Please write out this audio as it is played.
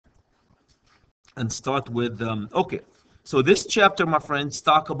and start with, okay. So this chapter, my friends,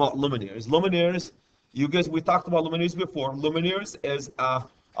 talk about luminaires. Luminaires, you guys, we talked about luminaires before. Luminaires is a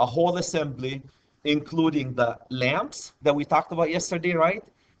whole assembly, including the lamps that we talked about yesterday, right?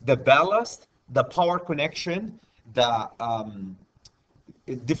 The ballast, the power connection, the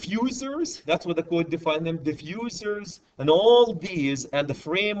diffusers, that's what the code define them, diffusers, and all these, and the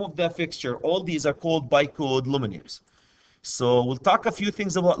frame of the fixture, all these are called by code luminaires. So we'll talk a few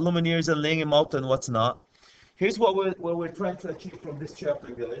things about luminaires and laying them out and what's not. Here's what we're trying to achieve from this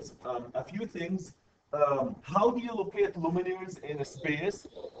chapter, guys. A few things. How do you locate luminaires in a space?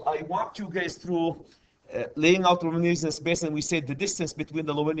 I walked you guys through laying out luminaires in space, and we said the distance between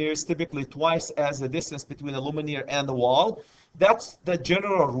the luminaires typically twice as the distance between a luminaire and the wall. That's the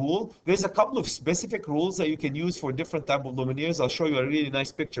general rule. There's a couple of specific rules that you can use for different type of luminaires. I'll show you a really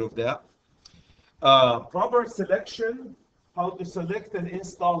nice picture of that. Proper selection, how to select and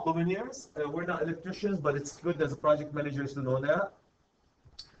install luminaires. We're not electricians, but it's good as a project managers to know that.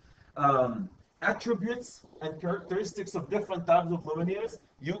 Attributes and characteristics of different types of luminaires.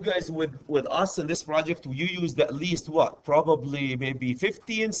 You guys with us in this project, you used at least what? Probably maybe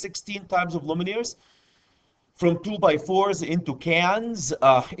 15, 16 types of luminaires, from 2x4s into cans,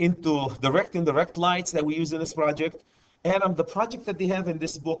 into direct and indirect lights that we use in this project. And the project that they have in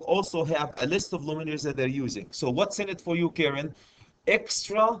this book also have a list of luminaires that they're using. So what's in it for you, Karen?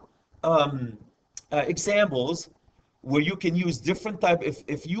 Extra examples where you can use different type.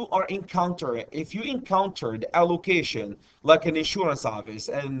 If you encountered a location like an insurance office,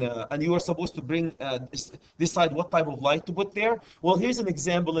 and you are supposed to bring decide what type of light to put there, well, here's an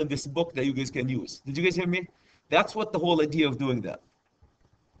example in this book that you guys can use. Did you guys hear me? That's what the whole idea of doing that.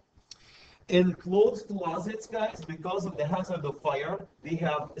 In closed closets, guys, because of the hazard of fire, they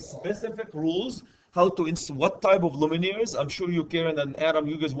have specific rules how to install what type of luminaires. I'm sure you, Karen and Adam,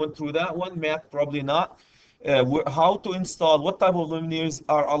 you guys went through that one. Matt, probably not. How to install, what type of luminaires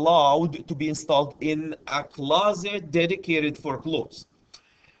are allowed to be installed in a closet dedicated for clothes.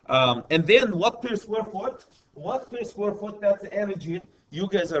 And then what per square foot? What per square foot, that's the energy. You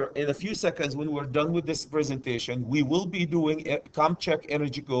guys are, in a few seconds when we're done with this presentation, we will be doing a ComCheck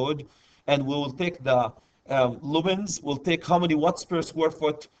energy code, and we will take the lumens, we'll take how many watts per square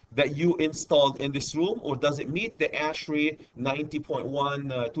foot that you installed in this room, or does it meet the ASHRAE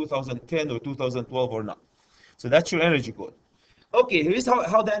 90.1 2010 or 2012 or not. So that's your energy code. Okay, here's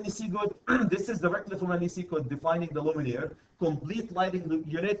how the NEC code, this is directly from NEC code defining the luminaire. Complete lighting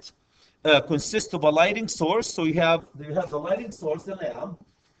unit consists of a lighting source. So you have the lighting source, the lamp,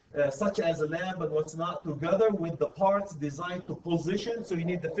 such as a lamp and what's not, together with the parts designed to position. So you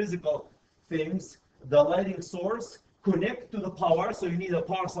need the physical things, the lighting source, connect to the power. So you need a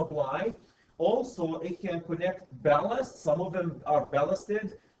power supply. Also, it can connect ballast. Some of them are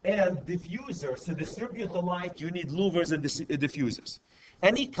ballasted. And diffusers. To distribute the light, you need louvers and diffusers.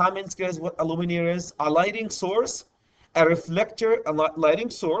 Any comments, guys, what a luminaire is? A lighting source, a reflector, a lighting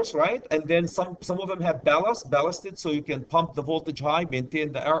source, right? And then some of them have ballasted, so you can pump the voltage high,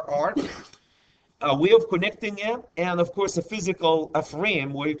 maintain the arc. A way of connecting it, and of course a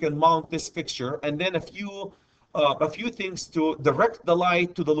frame where you can mount this fixture, and then a few things to direct the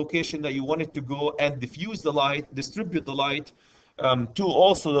light to the location that you want it to go, and diffuse the light, distribute the light to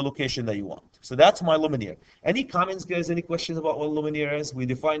also the location that you want. So that's my luminaire. Any comments, guys? Any questions about what luminaire is? We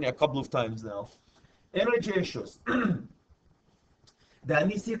defined it a couple of times now. Energy issues. The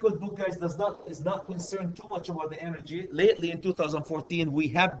NEC code book, guys, is not concerned too much about the energy. Lately, in 2014, we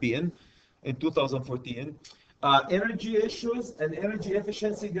have been in 2014. Energy issues and energy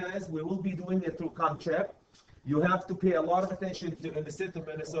efficiency, guys, we will be doing it through ComCheck. You have to pay a lot of attention to, in the state of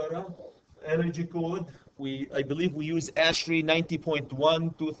Minnesota, energy code. I believe we use ASHRAE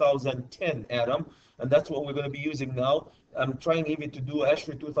 90.1 2010, Adam, and that's what we're going to be using now. I'm trying even to do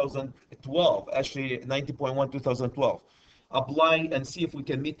ASHRAE 2012, ASHRAE 90.1 2012. Apply and see if we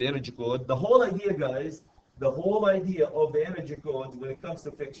can meet the energy code. The whole idea, guys, the whole idea of the energy code when it comes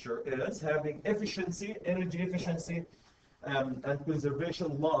to fixture is having efficiency, energy efficiency, and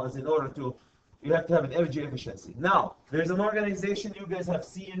conservation laws in order to, you have to have an energy efficiency. Now, there's an organization, you guys have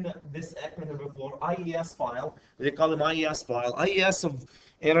seen this acronym before, IES file. They call them IES file. IES of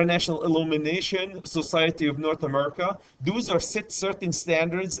International Illumination Society of North America. Those are certain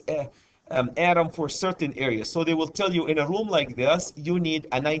standards, Adam, for certain areas. So they will tell you in a room like this, you need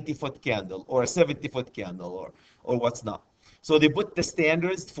a 90-foot candle or a 70-foot candle or what's not. So they put the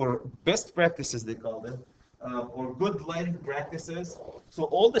standards for best practices, they call them. Or good lighting practices. So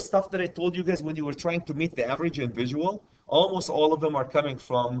all the stuff that I told you guys when you were trying to meet the average in visual, almost all of them are coming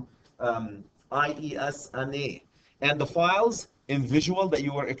from IESNA. And the files in visual that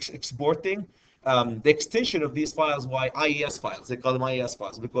you are exporting, the extension of these files why IES files. They call them IES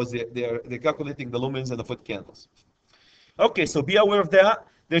files because they're calculating the lumens and the foot candles. Okay, so be aware of that.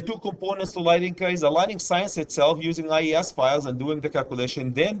 There are two components to lighting, guys. The lighting science itself using IES files and doing the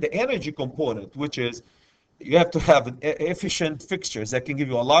calculation. Then the energy component, which is you have to have efficient fixtures that can give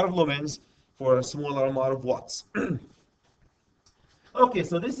you a lot of lumens for a smaller amount of watts. Okay,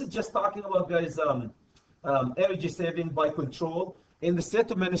 so this is just talking about, guys, energy saving by control. In the state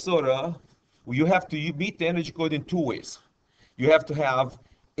of Minnesota, you have to meet the energy code in two ways. You have to have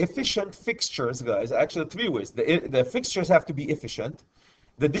efficient fixtures, guys. Actually, three ways. The fixtures have to be efficient,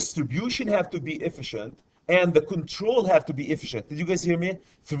 the distribution have to be efficient, and the control have to be efficient. Did you guys hear me?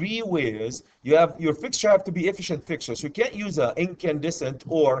 Three ways. You have your fixture have to be efficient fixtures. You can't use an incandescent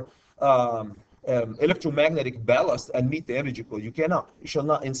or electromagnetic ballast and meet the energy code. You cannot. You shall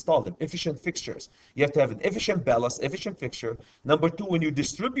not install them. Efficient fixtures. You have to have an efficient ballast, efficient fixture. Number two, when you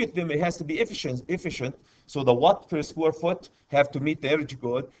distribute them, it has to be efficient. So the watt per square foot have to meet the energy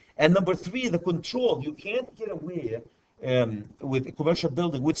code. And number three, the control. You can't get away with a commercial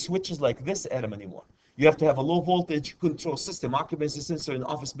building with switches like this, Adam, anymore. You have to have a low voltage control system, occupancy sensor in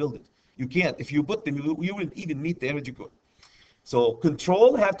office buildings. You can't. If you put them, you wouldn't even meet the energy code. So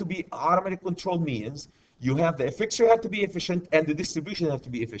control have to be automatic control means you have the fixture have to be efficient and the distribution have to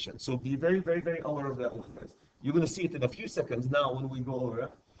be efficient. So be very, very, very aware of that one, guys. You're going to see it in a few seconds now when we go over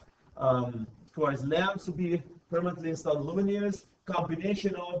it. For lamps to be permanently installed luminaires,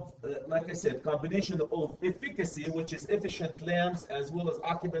 combination of, like I said, combination of efficacy, which is efficient lamps, as well as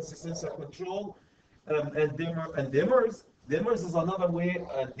occupancy sensor control, and dimmers. Dimmers is another way,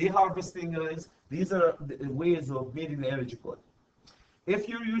 deharvesting, guys. These are the ways of meeting the energy code. If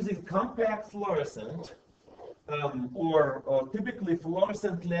you're using compact fluorescent, or typically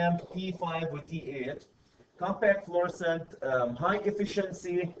fluorescent lamp T5 or T8, compact fluorescent, high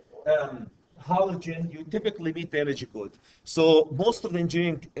efficiency, halogen, you typically meet the energy code. So most of the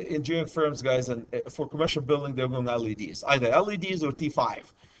engineering firms, guys, and for commercial building, they're going LEDs, either LEDs or T5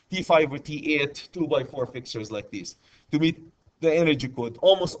 or T8 2x4 fixtures like these to meet the energy code.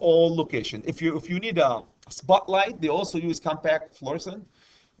 Almost all location. If you need a spotlight, they also use compact fluorescent.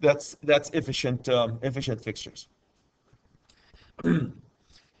 That's efficient fixtures.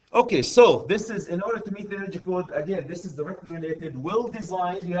 Okay, so this is in order to meet the energy code. Again, this is directly related. Well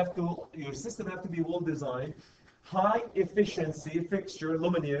designed. Your system have to be well designed. High efficiency fixture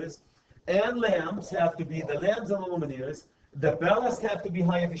luminaires and lamps have to be the lamps and the luminaires. The ballast have to be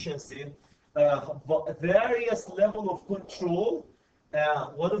high efficiency. Various level of control.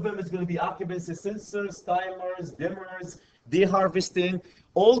 One of them is going to be occupancy sensors, timers, dimmers, deharvesting.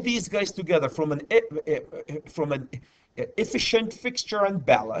 All these guys together from an efficient fixture and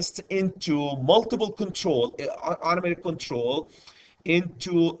ballast into multiple control, automatic control,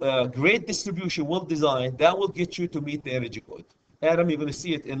 into great distribution, well designed. That will get you to meet the energy code. Adam, you're going to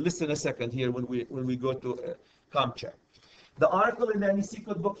see it in less than a second here when we go to ComCheck. The article in the NEC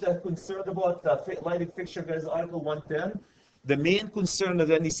code book that concerned about lighting fixture, guys, Article 110. The main concern of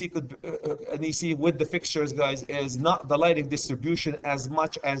the NEC with the fixtures, guys, is not the lighting distribution as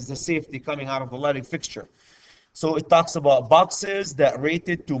much as the safety coming out of the lighting fixture. So it talks about boxes that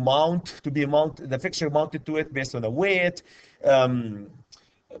rated to be mounted, the fixture mounted to it based on the weight, and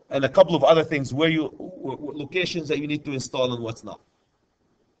a couple of other things where locations that you need to install and what's not.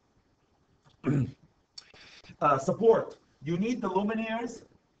 Support. You need the luminaires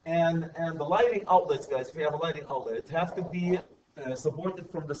and the lighting outlets, guys. If you have a lighting outlet, it have to be supported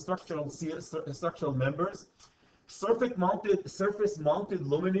from the structural members. Surface mounted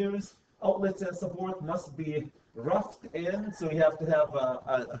luminaires outlets and support must be roughed in. So you have to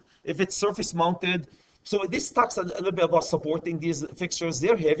have if it's surface mounted. So this talks a little bit about supporting these fixtures.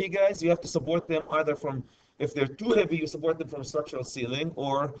 They're heavy, guys. You have to support them either from, if they're too heavy, you support them from structural ceiling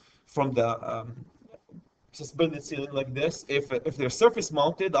or from the suspended ceiling like this. If they're surface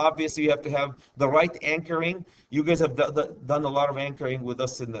mounted, obviously you have to have the right anchoring. You guys have done a lot of anchoring with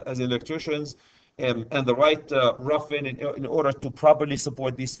us as electricians, and the right roughing in order to properly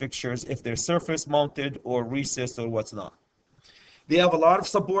support these fixtures if they're surface mounted or recessed or what's not. They have a lot of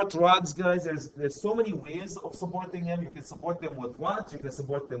support rods, guys. There's so many ways of supporting them. You can support them with rods, you can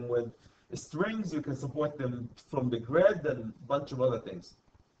support them with strings, you can support them from the grid, and a bunch of other things.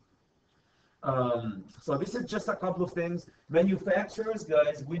 So this is just a couple of things. Manufacturers,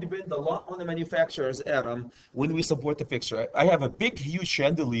 guys, we depend a lot on the manufacturers, Adam, when we support the fixture. I have a big, huge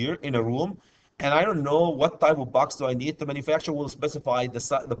chandelier in a room, and I don't know what type of box do I need. The manufacturer will specify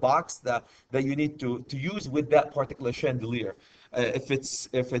the box that you need to use with that particular chandelier. Yeah,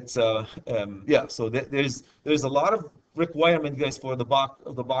 so there's a lot of requirement, guys, for the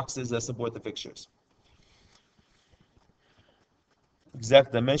boxes that support the fixtures.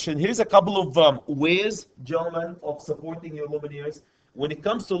 Exact dimension. Here's a couple of ways, gentlemen, of supporting your luminaires. When it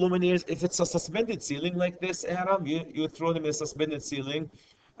comes to luminaires, if it's a suspended ceiling like this, Adam, you throw them in a suspended ceiling,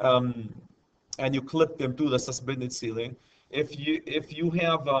 um, and you clip them to the suspended ceiling. If you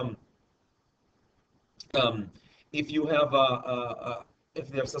have um, if you have if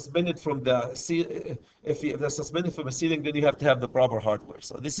they're suspended from the if they're suspended from a ceiling, then you have to have the proper hardware.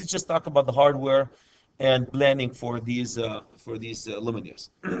 So this is just talk about the hardware and planning for these luminaires.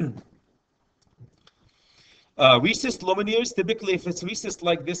 Recessed luminaires, typically if it's recessed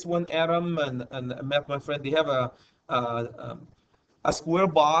like this one, Adam and Matt, my friend, they have a square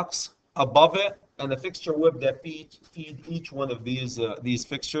box above it and a fixture whip that feed each one of these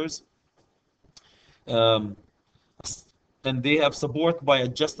fixtures. Um, and they have support by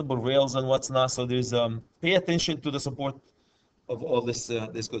adjustable rails and what's not. So there's pay attention to the support of all this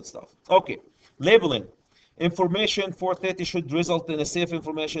good stuff. Okay, labeling. Information 430 should result in a safe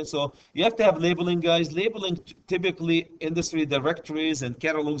information. So you have to have labeling, guys. Labeling typically industry directories and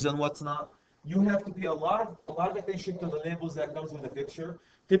catalogs and what's not. You have to pay a lot of attention to the labels that comes with the fixture.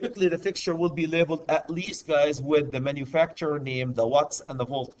 Typically, the fixture will be labeled at least, guys, with the manufacturer name, the watts, and the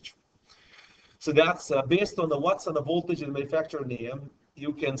voltage. So that's based on the watts and the voltage and the manufacturer name.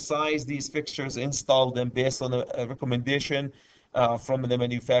 You can size these fixtures, install them based on a recommendation from the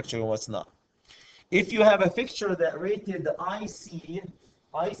manufacturer and what's not. If you have a fixture that rated the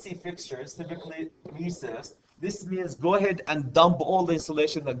IC fixtures, typically recessed, this means go ahead and dump all the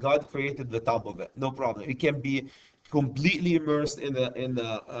insulation that God created at the top of it. No problem. It can be completely immersed in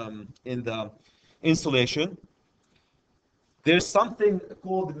the insulation. There's something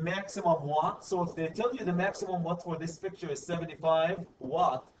called maximum watt. So if they tell you the maximum watt for this fixture is 75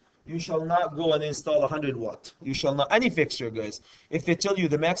 watt, you shall not go and install 100 watt. You shall not, any fixture, guys. If they tell you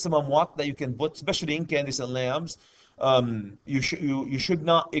the maximum watt that you can put, especially incandescent lamps, you should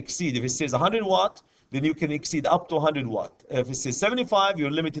not exceed. If it says 100 watt, then you can exceed up to 100 watt. If it says 75,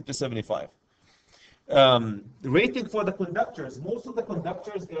 you're limited to 75. The rating for the conductors. Most of the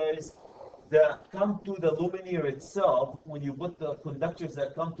conductors, guys, that come to the luminaire itself, when you put the conductors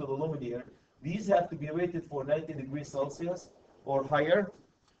that come to the luminaire, these have to be rated for 90 degrees Celsius or higher.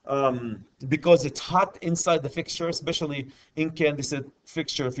 Because it's hot inside the fixture, especially incandescent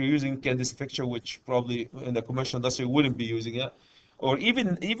fixture. If you're using incandescent fixture, which probably in the commercial industry wouldn't be using it, or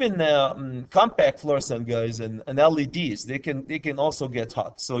even compact fluorescent, guys, and LEDs, they can also get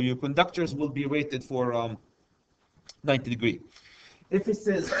hot. So your conductors will be rated for 90 degree. If it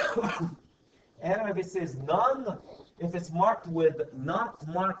says and if it says none, if it's marked with not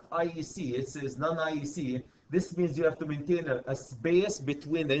marked IEC, it says non-IEC. This means you have to maintain a space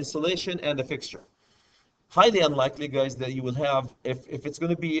between the insulation and the fixture. Highly unlikely, guys, that you will have, if it's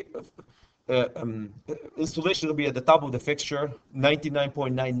going to be, installation will be at the top of the fixture.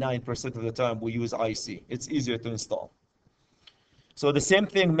 99.99% of the time we use IC. It's easier to install. So the same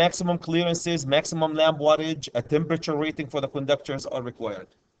thing, maximum clearances, maximum lamp wattage, a temperature rating for the conductors are required.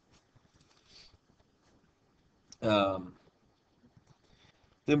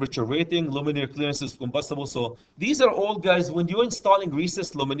 Temperature rating, luminaire clearances, combustible. So these are all, guys, when you're installing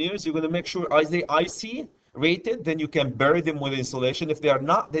recessed luminaires, you're going to make sure are they IC rated, then you can bury them with insulation. If they are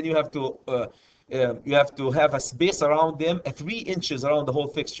not, then you have to have a space around them, 3 inches around the whole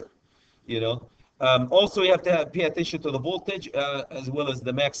fixture. Also you have to pay attention to the voltage as well as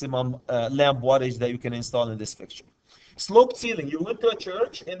the maximum lamp wattage that you can install in this fixture. Sloped ceiling. You went to a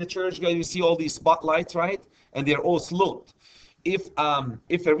church, in the church, guys, you see all these spotlights, right? And they're all sloped. If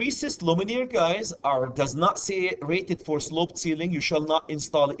a recessed luminaire, guys, does not say rated for sloped ceiling, you shall not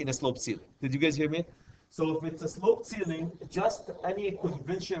install it in a sloped ceiling. Did you guys hear me? So if it's a sloped ceiling, just any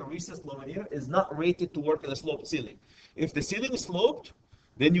conventional recessed luminaire is not rated to work in a sloped ceiling. If the ceiling is sloped,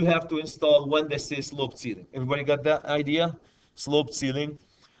 then you have to install one that says sloped ceiling. Everybody got that idea? Sloped ceiling.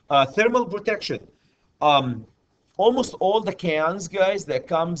 Thermal protection. Almost all the cans, guys, that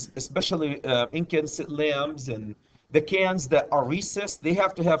comes, especially incandescent lamps and the cans that are recessed, they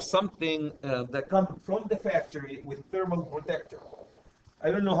have to have something that comes from the factory with thermal protector. I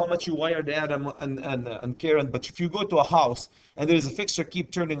don't know how much you wired Adam and Karen, but if you go to a house and there's a fixture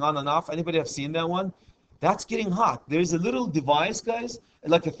keep turning on and off, anybody have seen that one? That's getting hot. There's a little device, guys,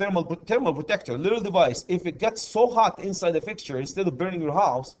 like a thermal protector, little device. If it gets so hot inside the fixture, instead of burning your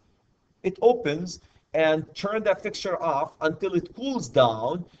house, it opens and turns that fixture off until it cools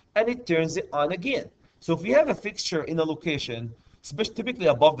down and it turns it on again. So if you have a fixture in a location, especially typically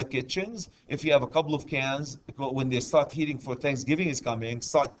above the kitchens, if you have a couple of cans, when they start heating for Thanksgiving is coming,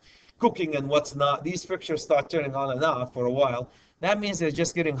 start cooking and what's not, these fixtures start turning on and off for a while. That means they're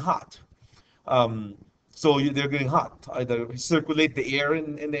just getting hot. Um, they're getting hot. Either circulate the air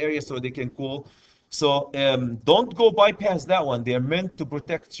in the area so they can cool. So don't go bypass that one. They're meant to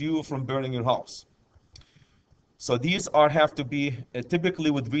protect you from burning your house. So these have to be typically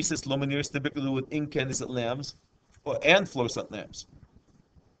with recessed luminaires, typically with incandescent lamps, and fluorescent lamps.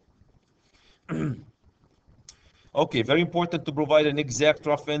 Okay, very important to provide an exact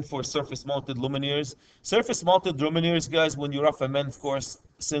rough end for surface-mounted luminaires. Surface-mounted luminaires, guys, when you rough them in, of course,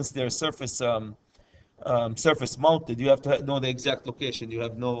 since they're surface-mounted, you have to know the exact location. You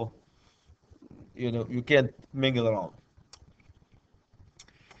have no, you can't mingle around.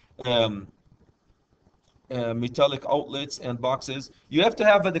 Metallic outlets and boxes. You have to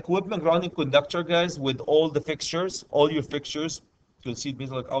have an equipment grounding conductor, guys, with all the fixtures, all your fixtures. You'll see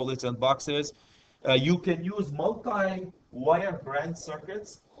metallic outlets and boxes. You can use multi-wire branch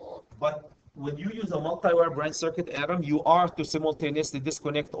circuits, but when you use a multi-wire branch circuit, Adam, you are to simultaneously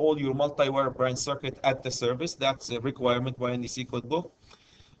disconnect all your multi-wire branch circuit at the service. That's a requirement by NEC code book.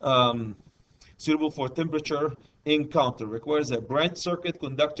 Suitable for temperature encounter. Requires a branch circuit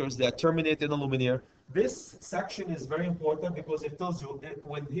conductors that terminate in a luminaire. This section is very important because it tells you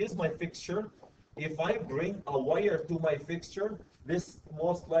when here's my fixture. If I bring a wire to my fixture, this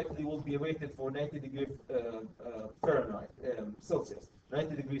most likely will be rated for 90 degrees Fahrenheit, Celsius,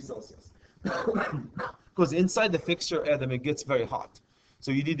 90 degrees Celsius. Because inside the fixture, Adam, it gets very hot.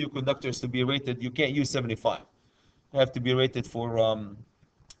 So you need your conductors to be rated. You can't use 75. You have to be rated for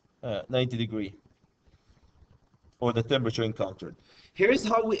 90 degree or the temperature encountered. Here's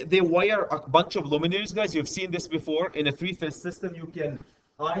how they wire a bunch of luminaires, guys. You've seen this before. In a three-phase system, you can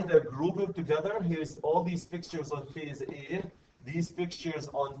either group them together. Here's all these fixtures on phase A, these fixtures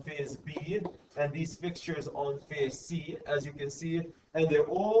on phase B, and these fixtures on phase C, as you can see. And they're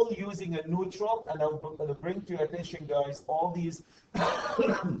all using a neutral. And I'm going to bring to your attention, guys, all these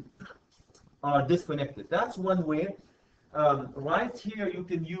are disconnected. That's one way. Right here, you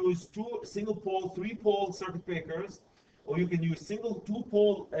can use two single-pole, three-pole circuit breakers, or you can use single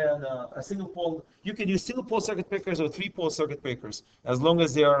two-pole and a single-pole. You can use single-pole circuit breakers or three-pole circuit breakers, as long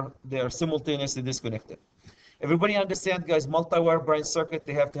as they are simultaneously disconnected. Everybody understand, guys? Multi-wire branch circuit,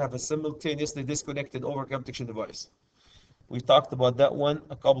 they have to have a simultaneously disconnected overcome protection device. We talked about that one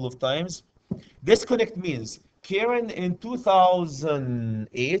a couple of times. Disconnect means, Karen, in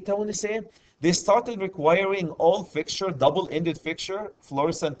 2008, I want to say, they started requiring all fixture, double-ended fixture,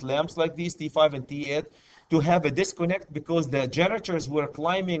 fluorescent lamps like these, T5 and T8, to have a disconnect because the generators were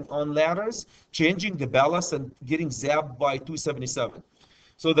climbing on ladders, changing the ballast and getting zapped by 277.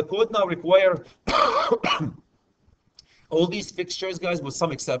 So the code now require all these fixtures, guys, with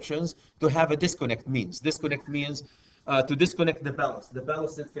some exceptions, to have a disconnect means. Disconnect means to disconnect the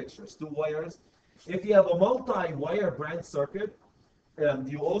ballasted fixtures, two wires. If you have a multi-wire branch circuit,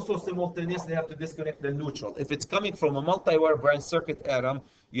 you also simultaneously have to disconnect the neutral. If it's coming from a multi-wire branch circuit, Adam,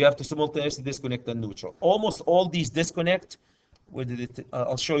 you have to simultaneously disconnect the neutral. Almost all these disconnect. Where did it?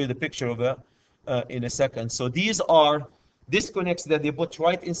 I'll show you the picture of it in a second. So these are disconnects that they put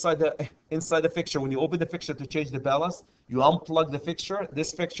right inside the fixture. When you open the fixture to change the ballast, you unplug the fixture.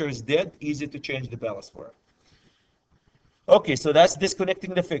 This fixture is dead. Easy to change the ballast for it. Okay, so that's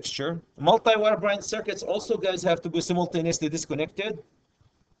disconnecting the fixture. Multi-wire branch circuits also, guys, have to be simultaneously disconnected.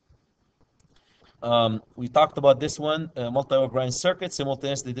 We talked about this one, multi-wire branch circuit,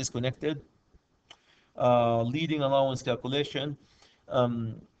 simultaneously disconnected. Leading allowance calculation.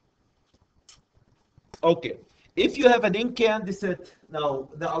 Okay, if you have an incandescent, now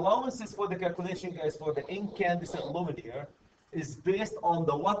the allowances for the calculation, guys, for the incandescent luminaire is based on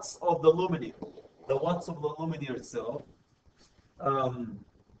the watts of the luminaire, itself.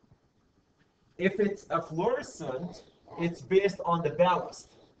 If it's a fluorescent, it's based on the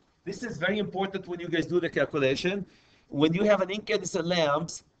ballast. This is very important when you guys do the calculation. When you have an incandescent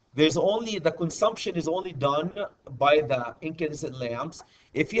lamps, the consumption is only done by the incandescent lamps.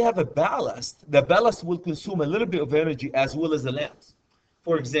 If you have a ballast, the ballast will consume a little bit of energy as well as the lamps.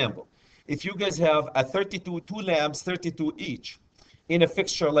 For example, if you guys have two lamps, 32 each, in a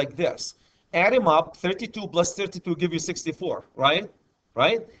fixture like this, add them up, 32 plus 32 give you 64, right?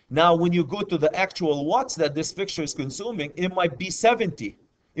 Right? Now, when you go to the actual watts that this fixture is consuming, it might be 70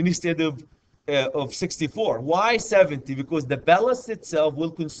 instead of 64. Why 70? Because the ballast itself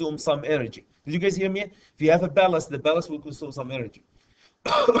will consume some energy. Did you guys hear me? If you have a ballast, the ballast will consume some energy.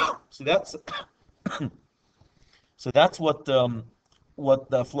 So that's what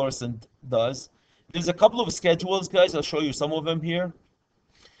the fluorescent does. There's a couple of schedules, guys. I'll show you some of them here.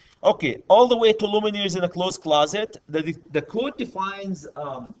 Okay, all the way to luminaires in a closed closet. The code defines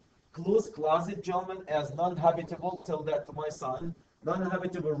closed closet, gentlemen, as non-habitable. Tell that to my son.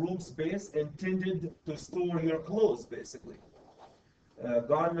 Non-habitable room space intended to store your clothes, basically.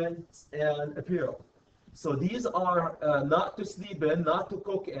 Garments and apparel. So these are not to sleep in, not to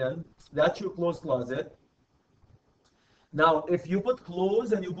cook in. That's your closed closet. Now, if you put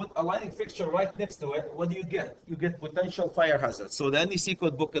clothes and you put a lighting fixture right next to it, what do you get? You get potential fire hazards. So the NEC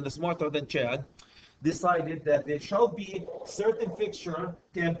code book and the Smarter Than Chad decided that there shall be certain fixture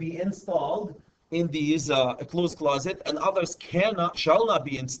can be installed in these closed closet, and others shall not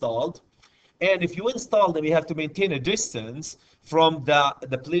be installed. And if you install them, you have to maintain a distance from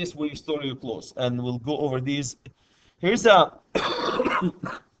the place where you store your clothes. And we'll go over these. Here's a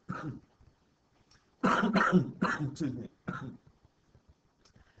excuse me.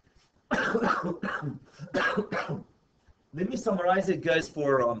 Let me summarize it, guys.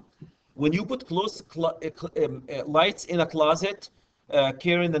 For when you put lights in a closet,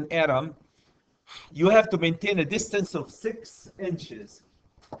 Karen and Adam, you have to maintain a distance of 6 inches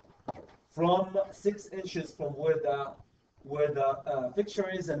from 6 inches from where the fixture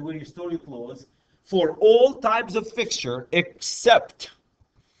is and where you store your clothes for all types of fixture except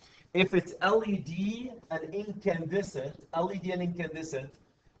if it's LED and incandescent,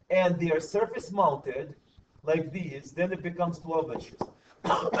 and they are surface mounted like these, then it becomes 12 inches.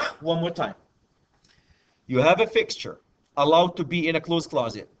 One more time. You have a fixture allowed to be in a closed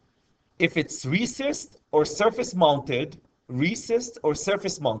closet. If it's recessed or surface mounted,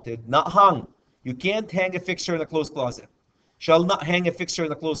 not hung. You can't hang a fixture in a closed closet. Shall not hang a fixture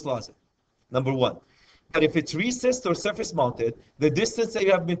in a closed closet. Number one. But if it's recessed or surface mounted, the distance that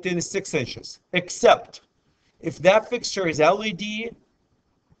you have maintained is 6 inches, except if that fixture is LED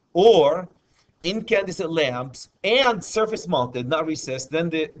or incandescent lamps and surface mounted, not recessed, then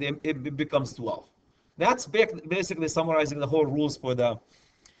it becomes 12. That's basically summarizing the whole rules for the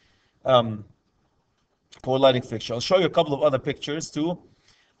for lighting fixture. I'll show you a couple of other pictures too.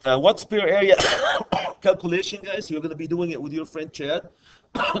 What's per area calculation, guys? You're going to be doing it with your friend Chad.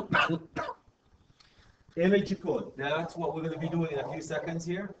 Energy code. That's what we're going to be doing in a few seconds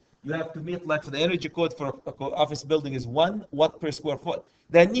here. You have to meet, like, for the energy code for office building is 1 watt per square foot.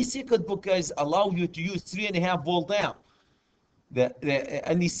 The NEC code book, guys, allow you to use 3.5 volt amp. The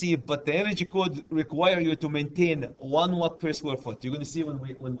NEC, but the energy code require you to maintain 1 watt per square foot. You're going to see when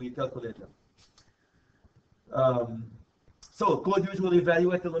we calculate them. So code usually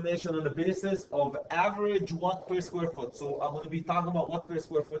evaluate illumination on the basis of average watt per square foot. So I'm going to be talking about watt per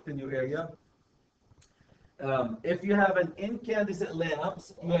square foot in your area. If you have an incandescent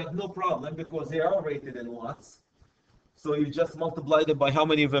lamps, you have no problem because they are rated in watts. So you just multiply them by how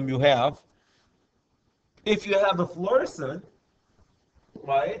many of them you have. If you have a fluorescent,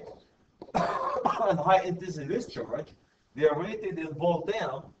 right, and high intensity discharge, they are rated in volt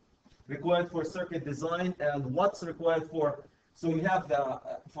amp, required for circuit design, and watts required for. So you have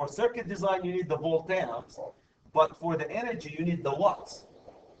for circuit design you need the volt amps, but for the energy you need the watts.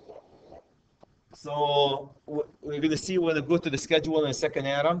 So we're going to see when we go to the schedule in a second,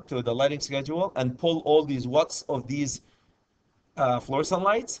 Adam, to the lighting schedule, and pull all these watts of these fluorescent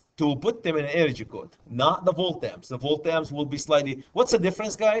lights to put them in an energy code, not the volt amps. The volt amps will be slightly. What's the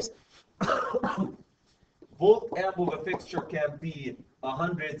difference, guys? Volt amp of a fixture can be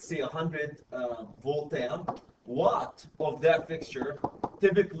 100, say 100 volt amp. Watt of that fixture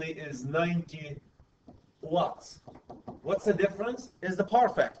typically is 90 watts. What's the difference? Is the power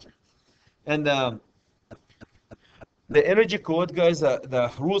factor. And the energy code, guys,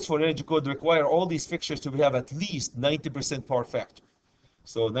 the rules for energy code require all these fixtures to have at least 90% power factor.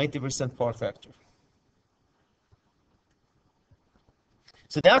 So 90% power factor.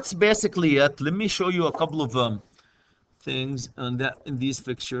 So that's basically it. Let me show you a couple of things on that in these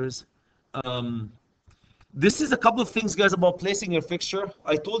fixtures. This is a couple of things, guys, about placing your fixture.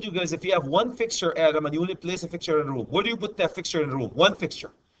 I told you guys, if you have one fixture, Adam, and you only place a fixture in a room, where do you put that fixture in the room? One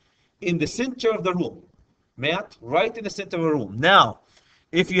fixture. In the center of the room. Matt, right in the center of the room. Now,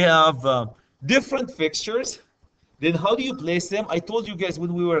 if you have different fixtures, then how do you place them? I told you guys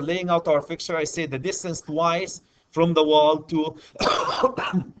when we were laying out our fixture, I said the distance twice from the wall to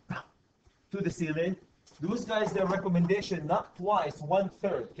to the ceiling. Those guys, their recommendation, not twice,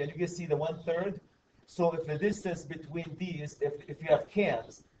 1/3. Can you guys see the 1/3? So if the distance between these, if you have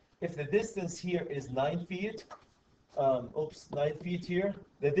cans, if the distance here is 9 feet, 9 feet here,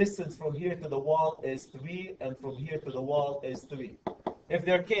 the distance from here to the wall is 3, and from here to the wall is 3. If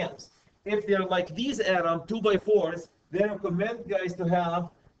they're cans. If they're like these, Adam, 2x4s, they recommend, guys, to have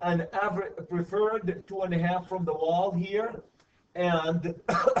an average preferred 2.5 from the wall here, and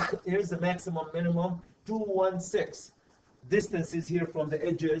here's the maximum minimum 216 distances here from the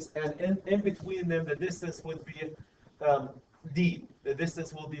edges, and in between them, the distance would be D. The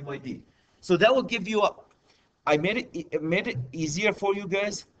distance will be my D. So that will give you a, I made it easier for you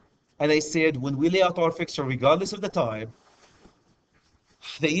guys. And I said, when we lay out our fixture, regardless of the time,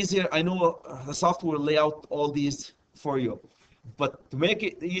 the easier, I know the software will lay out all these for you. But to make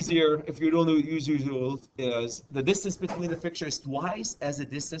it easier, if you don't use usual, is the distance between the fixture is twice as the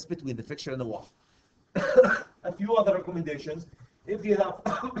distance between the fixture and the wall. A few other recommendations. If you have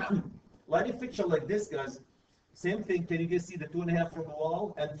lighting fixture like this, guys, same thing. Can you guys see the 2.5 from the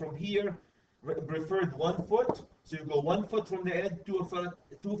wall? And from here, preferred 1 foot. So you go 1 foot from the edge,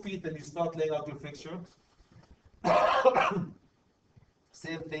 2 feet, and you start laying out your fixture.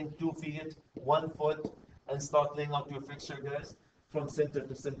 Same thing, 2 feet, 1 foot, and start laying out your fixture, guys, from center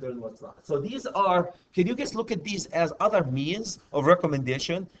to center and what's not. So these are, can you guys look at these as other means of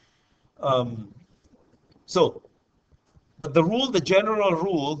recommendation? So the rule, the general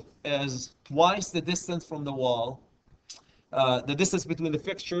rule is twice the distance from the wall. The distance between the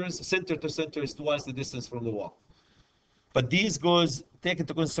fixtures, center to center, is twice the distance from the wall. But these goes, take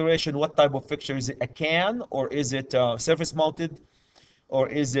into consideration what type of fixture. Is it a can, or is it surface mounted, or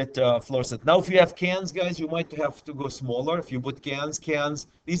is it fluorescent? Now, if you have cans, guys, you might have to go smaller. If you put cans,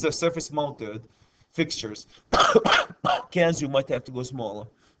 these are surface mounted fixtures. Cans, you might have to go smaller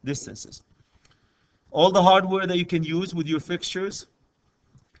distances. All the hardware that you can use with your fixtures,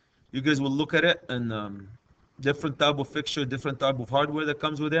 you guys will look at it, and different type of fixture, different type of hardware that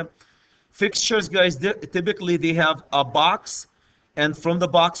comes with them. Fixtures, guys, typically they have a box, and from the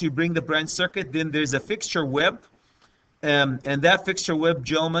box you bring the branch circuit. Then there's a fixture web, and that fixture web,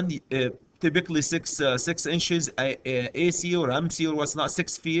 gentlemen, typically 6 inches AC or MC or what's not,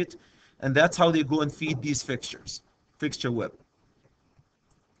 6 feet, and that's how they go and feed these fixtures, fixture web.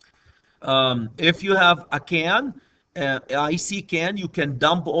 If you have a can, IC can, you can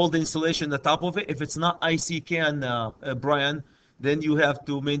dump all the insulation on the top of it. If it's not IC can, Brian, then you have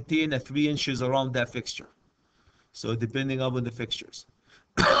to maintain a 3 inches around that fixture. So depending on the fixtures.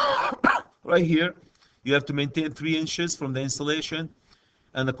 Right here, you have to maintain 3 inches from the insulation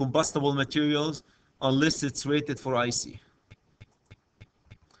and the combustible materials, unless it's rated for IC.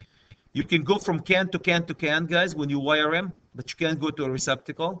 You can go from can to can to can, guys, when you wire them, but you can't go to a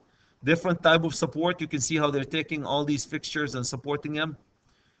receptacle. Different type of support. You can see how they're taking all these fixtures and supporting them.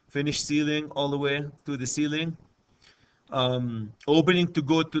 Finished ceiling all the way to the ceiling. Opening to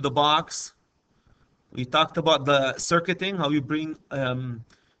go to the box. We talked about the circuiting, how you bring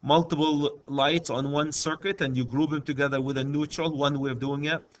multiple lights on one circuit and you group them together with a neutral, one way of doing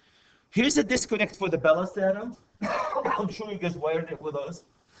it. Here's a disconnect for the ballast, Adam. I'm sure you guys wired it with us.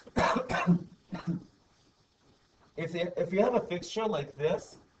 If you have a fixture like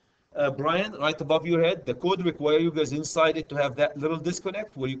this, Brian, right above your head, the code requires you guys inside it to have that little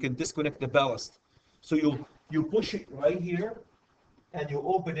disconnect where you can disconnect the ballast. So you push it right here, and you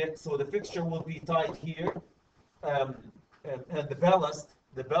open it, so the fixture will be tied here, and the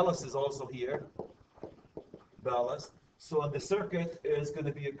ballast is also here, ballast. So the circuit is going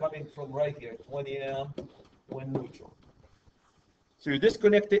to be coming from right here, 20 amp when neutral. So you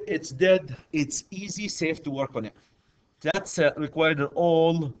disconnect it, it's dead, it's easy, safe to work on it. That's required in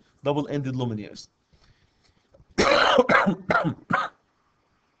all double-ended luminaires.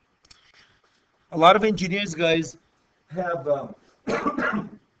 A lot of engineers, guys, have,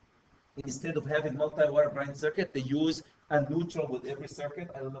 instead of having multi-wire branch circuit, they use a neutral with every circuit.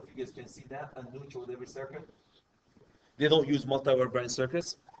 I don't know if you guys can see that, a neutral with every circuit. They don't use multi-wire branch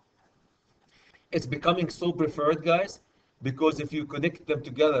circuits. It's becoming so preferred, guys, because if you connect them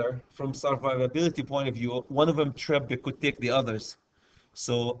together from survivability point of view, one of them trip, it could take the others.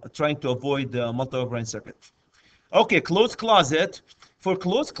 So trying to avoid the multi-wire branch circuit. Okay, closed closet. For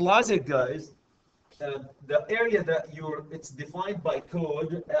closed closet, guys, the area that it's defined by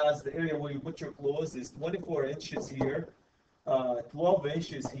code as the area where you put your clothes is 24 inches here, 12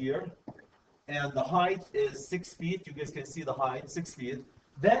 inches here, and the height is 6 feet. You guys can see the height, 6 feet.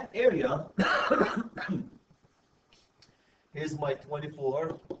 That area is my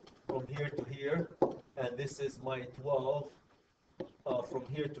 24 from here to here, and this is my 12 from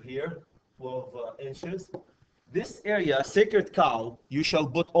here to here, 12 inches. This area, sacred cow, you shall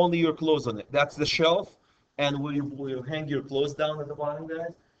put only your clothes on it. That's the shelf, and where you hang your clothes down at the bottom,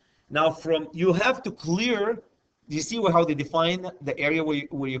 guys. Now, you have to clear. Do you see how they define the area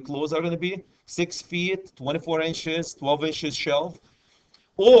where your clothes are going to be? 6 feet, 24 inches, 12 inches shelf,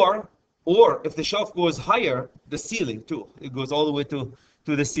 or if the shelf goes higher, the ceiling too. It goes all the way to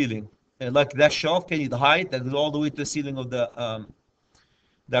the ceiling, and like that shelf, can you the height that goes all the way to the ceiling of the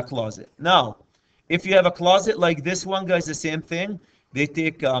that closet. Now, If you have a closet like this one, guys, the same thing. They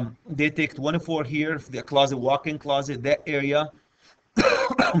take 24 here, the closet, walk-in closet, that area.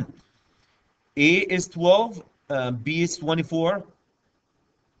 A is 12, B is 24.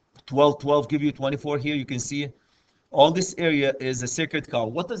 12, 12 give you 24 here. You can see all this area is a circuit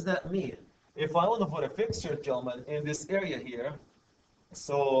card. What does that mean? If I want to put a fixture, gentlemen, in this area here,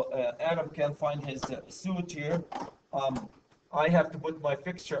 so Adam can find his suit here. I have to put my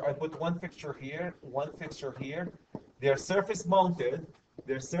fixture. I put one fixture here, one fixture here. They're surface mounted.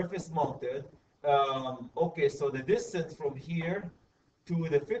 They're surface mounted. Okay, so the distance from here to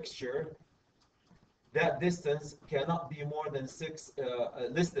the fixture, that distance cannot be more than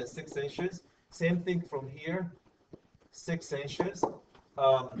less than 6 inches. Same thing from here, 6 inches.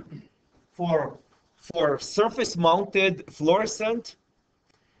 For surface mounted fluorescent,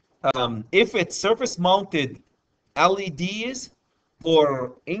 if it's surface mounted LEDs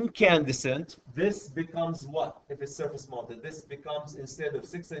or incandescent, this becomes what? If it's surface mounted, this becomes, instead of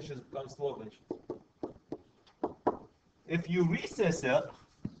 6 inches, it becomes 12 inches. If you recess it,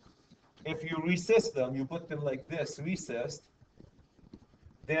 if you recess them, you put them like this, recessed,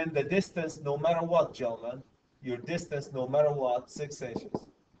 then the distance, no matter what, gentlemen, your distance, no matter what, 6 inches.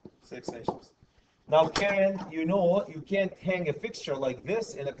 6 inches. Now, Karen, you know you can't hang a fixture like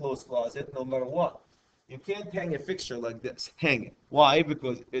this in a closed closet, no matter what. You can't hang a fixture like this. Hang it. Why?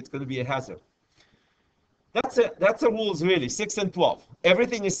 Because it's going to be a hazard. That's it. That's the rules, really. 6 and 12.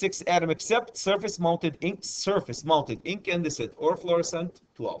 Everything is 6 atom except surface-mounted incandescent or fluorescent,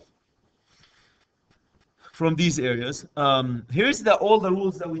 12. From these areas. Here's all the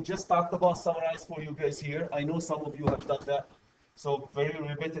rules that we just talked about, summarized for you guys here. I know some of you have done that, so very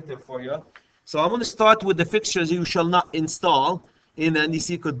repetitive for you. So I'm going to start with the fixtures you shall not install in the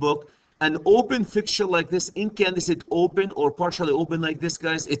NDC code book. An open fixture like this, incandescent open or partially open like this,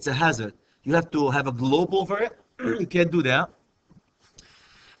 guys, it's a hazard. You have to have a globe over it. You can't do that.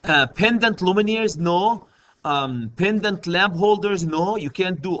 Pendant luminaires, no. Pendant lamp holders, no. You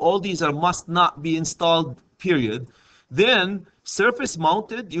can't do. All these must not be installed, period. Then surface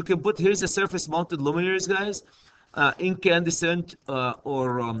mounted, you can put, here's a surface mounted luminaires, guys. Incandescent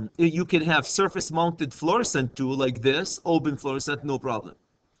or you can have surface mounted fluorescent too, like this, open fluorescent, no problem.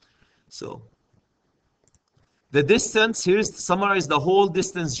 So the distance, here's to summarize the whole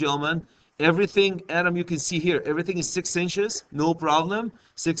distance, gentlemen. Everything, Adam, you can see here, everything is 6 inches, no problem.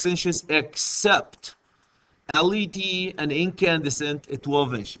 6 inches except LED and incandescent at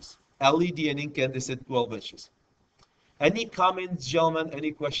 12 inches. LED and incandescent 12 inches. Any comments, gentlemen?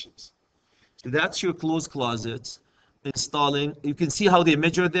 Any questions? So that's your closed closets. Installing. You can see how they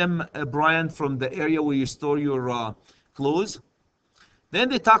measure them, Brian, from the area where you store your clothes. Then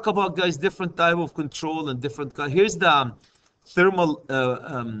they talk about, guys, different type of control and different. Here's the thermal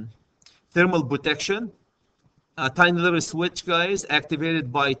protection. A tiny little switch, guys, activated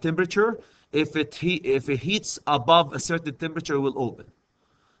by temperature. If it heats above a certain temperature, it will open.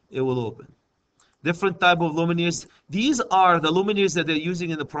 It will open. Different type of luminaires. These are the luminaires that they're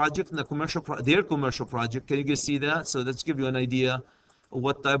using in the project, in the their commercial project. Can you guys see that? So let's give you an idea of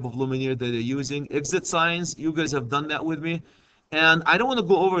what type of luminaire that they're using. Exit signs, you guys have done that with me. And I don't want to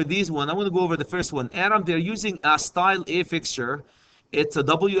go over these one. I want to go over the first one. Adam, they're using a style A fixture. It's a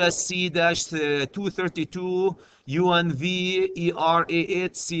WSC-232 UNV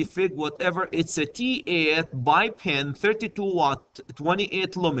ERA8 CFIG, whatever. It's a T8 by pin, 32 watt,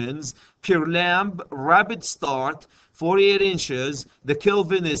 28 lumens per lamp, rapid start, 48 inches. The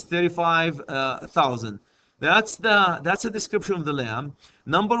Kelvin is 35,000. That's a description of the lamp.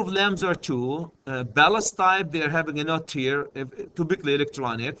 Number of lamps are 2. Ballast type, they're having a note here, typically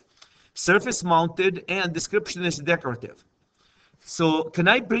electronic. Surface mounted, and description is decorative. So can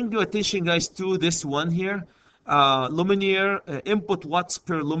I bring your attention, guys, to this one here? Luminaire, input watts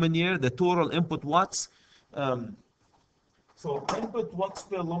per luminaire, the total input watts. So input watts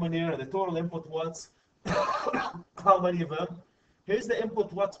per luminaire, the total input watts, how many of them? Here's the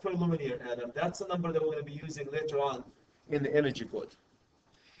input watts per luminaire, Adam. That's the number that we're going to be using later on in the energy code.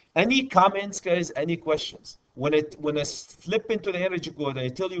 Any comments, guys? Any questions? When I flip into the energy code, I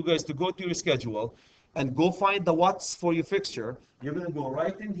tell you guys to go to your schedule and go find the watts for your fixture. You're going to go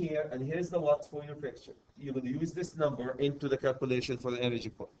right in here, and here's the watts for your fixture. You're going to use this number into the calculation for the energy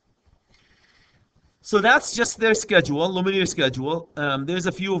code. So that's just their schedule, luminaire schedule. There's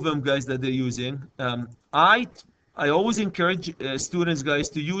a few of them, guys, that they're using. I always encourage students, guys,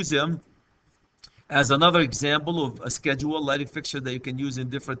 to use them as another example of a schedule lighting fixture that you can use in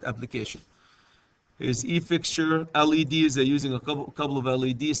different applications. Here's E-fixture, LEDs, they're using a couple of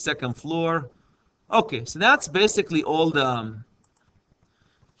LEDs, second floor. Okay, so that's basically all the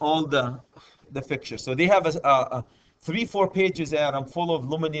the fixture. So they have a 3-4 pages, Adam, full of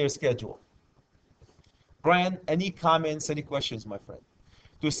Luminaire schedule. Brian, any comments, any questions, my friend?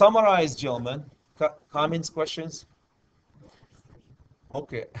 To summarize, gentlemen, comments, questions?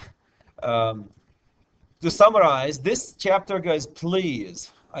 Okay. Um, to summarize, this chapter, guys,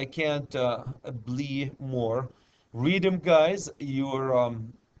 please, I can't bleed more. Read them, guys.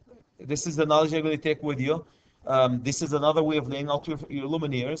 This is the knowledge you're going to take with you. This is another way of laying out your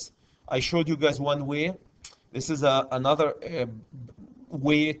luminaires. I showed you guys one way. This is another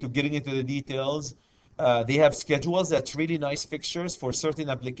way to getting into the details. They have schedules that's really nice fixtures for certain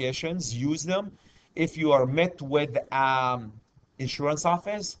applications. Use them. If you are met with insurance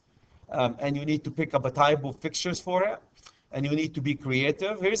office and you need to pick up a type of fixtures for it, and you need to be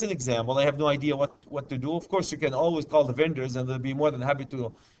creative. Here's an example. I have no idea what to do. Of course, you can always call the vendors, and they'll be more than happy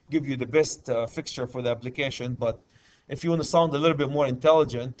to give you the best fixture for the application. But if you want to sound a little bit more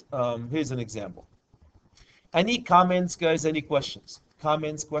intelligent, here's an example. Any comments, guys? Any questions?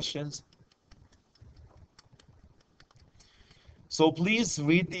 Comments, questions? So please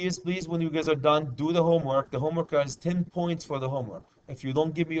read these. Please, when you guys are done, do the homework. The homework has 10 points for the homework. If you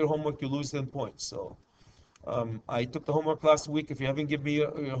don't give me your homework, you lose 10 points. So I took the homework last week. If you haven't given me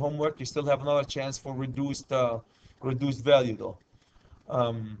your homework, you still have another chance for reduced value though.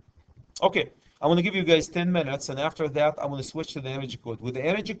 Okay, I'm going to give you guys 10 minutes, and after that, I'm going to switch to the energy code. With the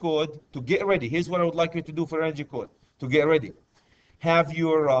energy code, to get ready, here's what I would like you to do for energy code. To get ready, have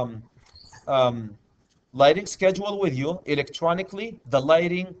your lighting schedule with you electronically, the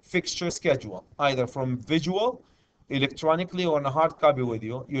lighting fixture schedule, either from visual, electronically, or in a hard copy with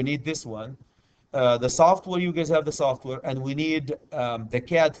you. You need this one. The software, you guys have the software, and we need the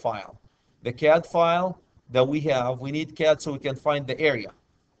CAD file. The CAD file that we need CAD so we can find the area.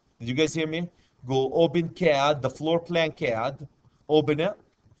 Did you guys hear me? Go open CAD, the floor plan CAD, open it,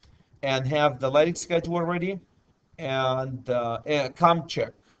 and have the lighting schedule ready, and com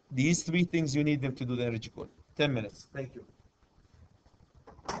check. These 3 things you need them to do the energy code. 10 minutes. Thank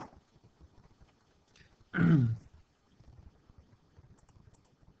you.